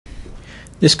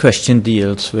This question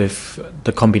deals with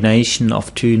the combination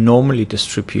of two normally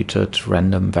distributed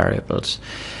random variables.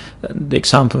 The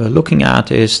example we're looking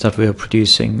at is that we are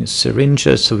producing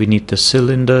syringes, so we need the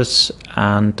cylinders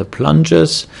and the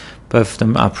plungers. Both of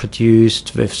them are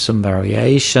produced with some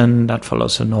variation that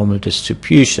follows a normal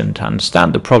distribution. To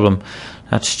understand the problem,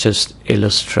 let's just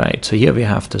illustrate. So here we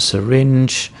have the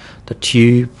syringe, the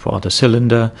tube or the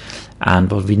cylinder,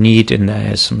 and what we need in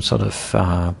there is some sort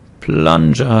of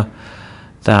plunger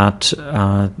that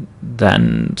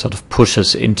then sort of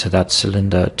pushes into that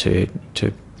cylinder to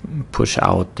push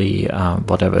out the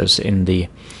whatever is in the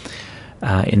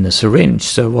syringe.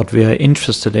 So what we are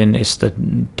interested in is the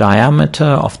diameter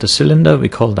of the cylinder. We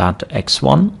call that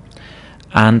x1,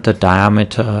 and the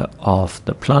diameter of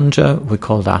the plunger, we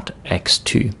call that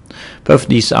x2. Both of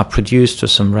these are produced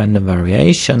with some random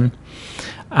variation,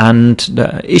 and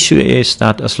the issue is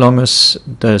that as long as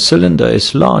the cylinder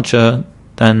is larger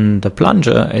than the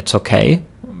plunger, it's okay,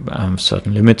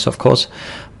 certain limits of course,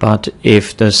 but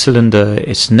if the cylinder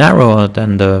is narrower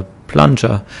than the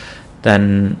plunger,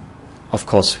 then of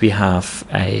course we have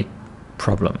a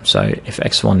problem. So if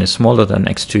x1 is smaller than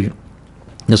x2,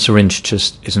 the syringe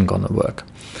just isn't going to work.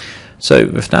 So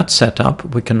with that set up,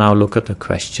 we can now look at the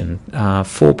question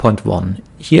 4.1.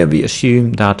 Here we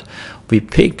assume that we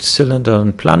pick cylinder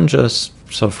and plungers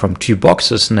so from two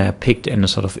boxes, and they're picked in a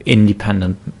sort of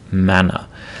independent manner.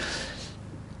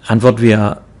 And what we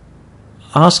are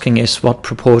asking is what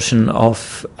proportion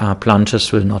of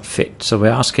plungers will not fit. So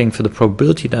we're asking for the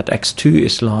probability that x2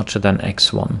 is larger than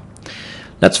x1.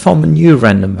 Let's form a new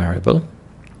random variable.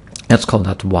 Let's call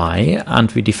that y, and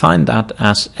we define that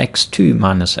as x2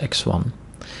 minus x1.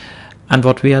 And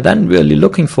what we are then really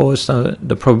looking for is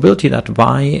the probability that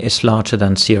y is larger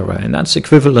than 0, and that's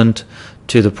equivalent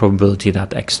to the probability that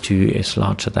x2 is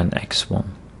larger than x1.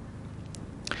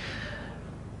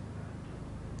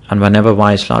 And whenever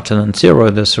y is larger than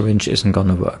 0, the syringe isn't going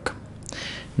to work.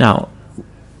 Now,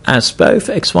 as both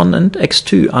x1 and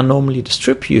x2 are normally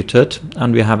distributed,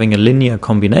 and we're having a linear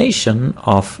combination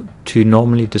of two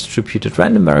normally distributed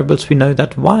random variables, we know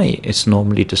that y is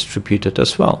normally distributed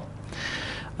as well.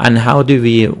 And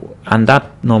and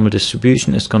that normal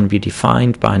distribution is going to be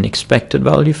defined by an expected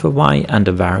value for y and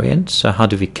a variance. So how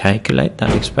do we calculate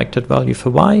that expected value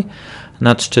for y? And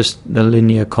that's just the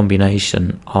linear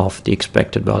combination of the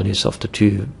expected values of the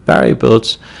two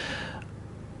variables.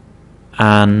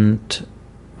 And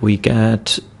we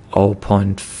get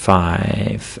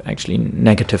 0.5, actually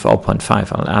negative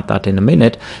 0.5, I'll add that in a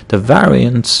minute. The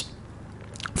variance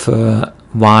for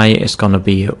y is going to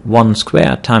be 1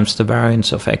 squared times the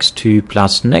variance of x2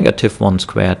 plus negative 1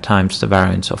 squared times the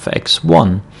variance of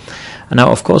x1. And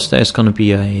now of course there's going to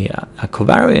be a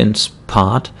covariance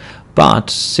part, but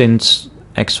since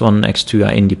x1 and x2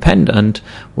 are independent,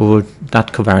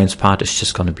 that covariance part is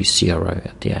just going to be 0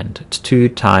 at the end. It's 2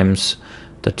 times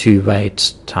the two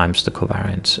weights times the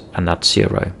covariance, and that's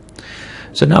 0.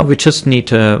 So now we just need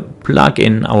to plug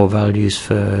in our values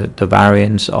for the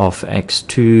variance of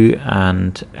x2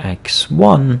 and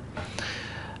x1,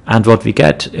 and what we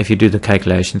get if you do the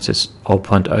calculations is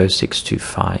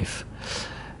 0.0625.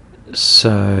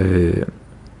 So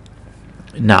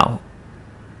now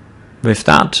with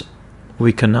that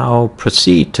we can now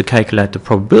proceed to calculate the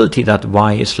probability that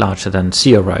y is larger than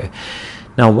 0.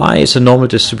 Now y is a normal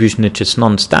distribution which is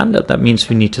non-standard. That means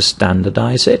we need to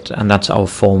standardize it, and that's our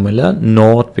formula,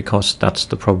 naught, because that's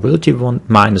the probability we want,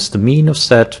 minus the mean of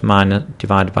z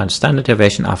divided by the standard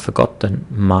deviation. I forgot the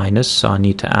minus, so I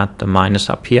need to add the minus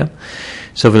up here.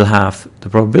 So we'll have the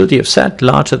probability of z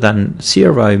larger than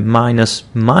 0 minus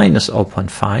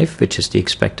 0.5, which is the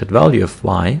expected value of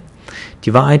y,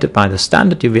 divided by the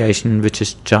standard deviation, which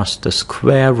is just the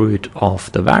square root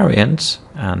of the variance,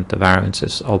 and the variance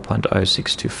is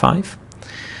 0.0625.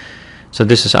 So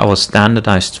this is our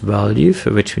standardized value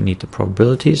for which we need the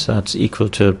probability. So that's equal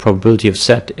to the probability of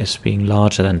z is being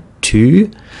larger than 2,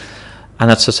 and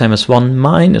that's the same as 1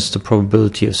 minus the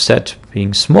probability of z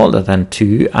being smaller than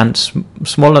 2, and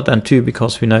smaller than 2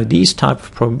 because we know these type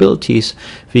of probabilities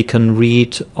we can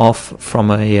read off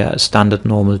from a standard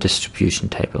normal distribution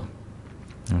table.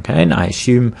 Okay, and I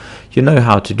assume you know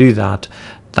how to do that.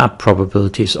 That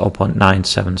probability is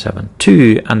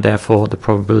 0.9772, and therefore the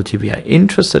probability we are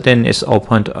interested in is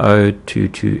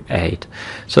 0.0228.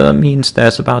 So that means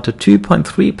there's about a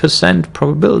 2.3%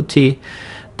 probability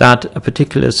that a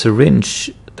particular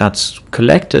syringe that's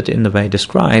collected in the way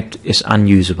described is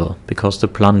unusable because the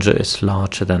plunger is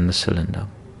larger than the cylinder.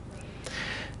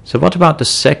 So what about the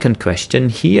second question?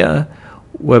 Here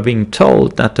we're being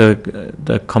told that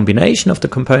the combination of the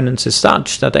components is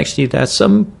such that actually there's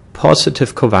some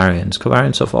positive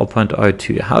covariance of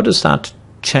 0.02. How does that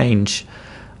change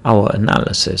our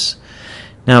analysis?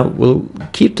 Now we'll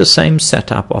keep the same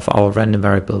setup of our random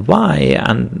variable y,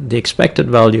 and the expected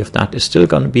value of that is still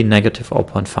going to be negative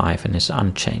 0.5 and is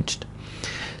unchanged.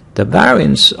 The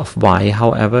variance of y,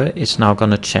 however, is now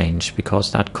going to change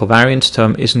because that covariance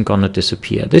term isn't going to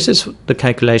disappear. This is the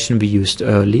calculation we used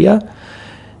earlier.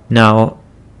 Now,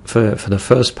 for the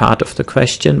first part of the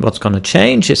question, what's going to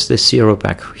change is this 0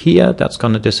 back here. That's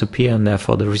going to disappear, and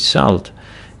therefore the result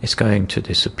is going to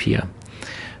disappear.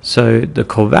 So the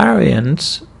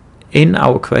covariance in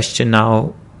our question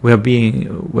now, we're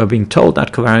being told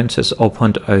that covariance is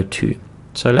 0.02.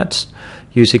 So let's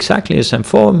use exactly the same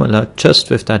formula, just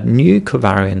with that new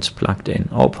covariance plugged in,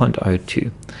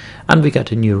 0.02. And we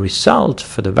get a new result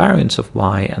for the variance of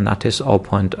y, and that is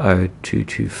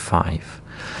 0.0225.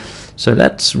 So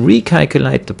let's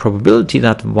recalculate the probability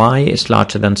that y is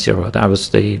larger than 0. That was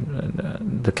the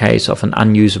case of an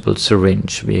unusable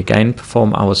syringe. We again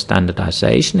perform our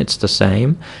standardization. It's the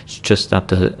same. It's just that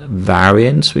the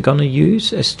variance we're going to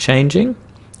use is changing.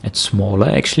 It's smaller,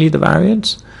 actually, the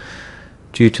variance,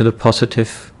 due to the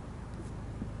positive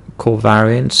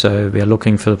covariance. So we are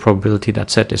looking for the probability that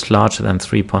z is larger than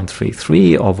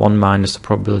 3.33, or 1 minus the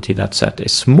probability that z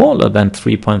is smaller than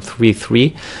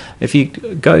 3.33. If you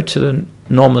go to the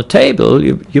normal table,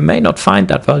 you may not find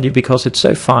that value because it's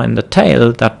so far in the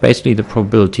tail that basically the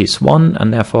probability is 1,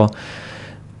 and therefore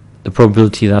the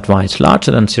probability that y is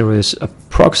larger than 0 is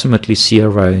approximately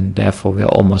 0, and therefore we are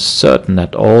almost certain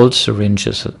that all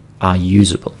syringes are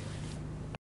usable.